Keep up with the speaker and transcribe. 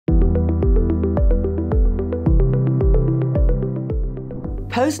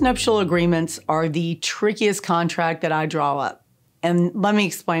Postnuptial agreements are the trickiest contract that I draw up. And let me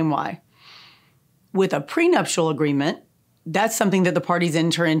explain why. With a prenuptial agreement, that's something that the parties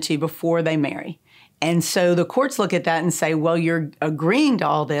enter into before they marry. And so the courts look at that and say, well, you're agreeing to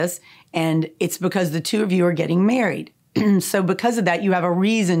all this, and it's because the two of you are getting married. So because of that, you have a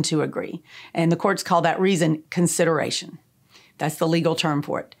reason to agree. And the courts call that reason consideration. That's the legal term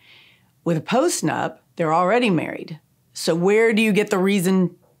for it. With a postnup, they're already married. So where do you get the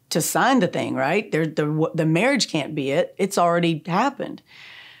reason to sign the thing, right? The marriage can't be it. It's already happened.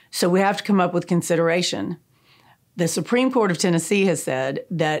 So we have to come up with consideration. The Supreme Court of Tennessee has said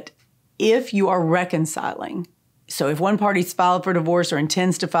that if you are reconciling, so if one party's filed for divorce or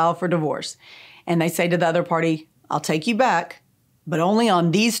intends to file for divorce, and they say to the other party, I'll take you back, but only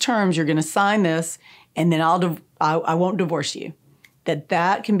on these terms, you're going to sign this, and then I won't divorce you.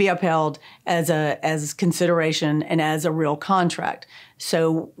 That can be upheld as consideration and as a real contract.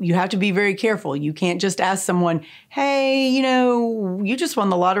 So you have to be very careful. You can't just ask someone, hey, you just won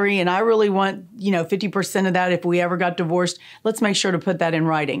the lottery and I really want, 50% of that if we ever got divorced. Let's make sure to put that in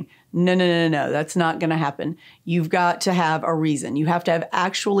writing. No. That's not going to happen. You've got to have a reason. You have to have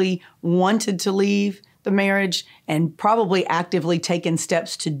actually wanted to leave the marriage and probably actively taken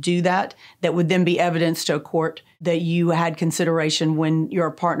steps to do that would then be evidence to a court that you had consideration when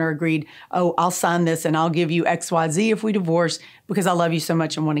your partner agreed, oh, I'll sign this and I'll give you XYZ if we divorce because I love you so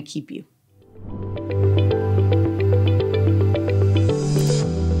much and want to keep you.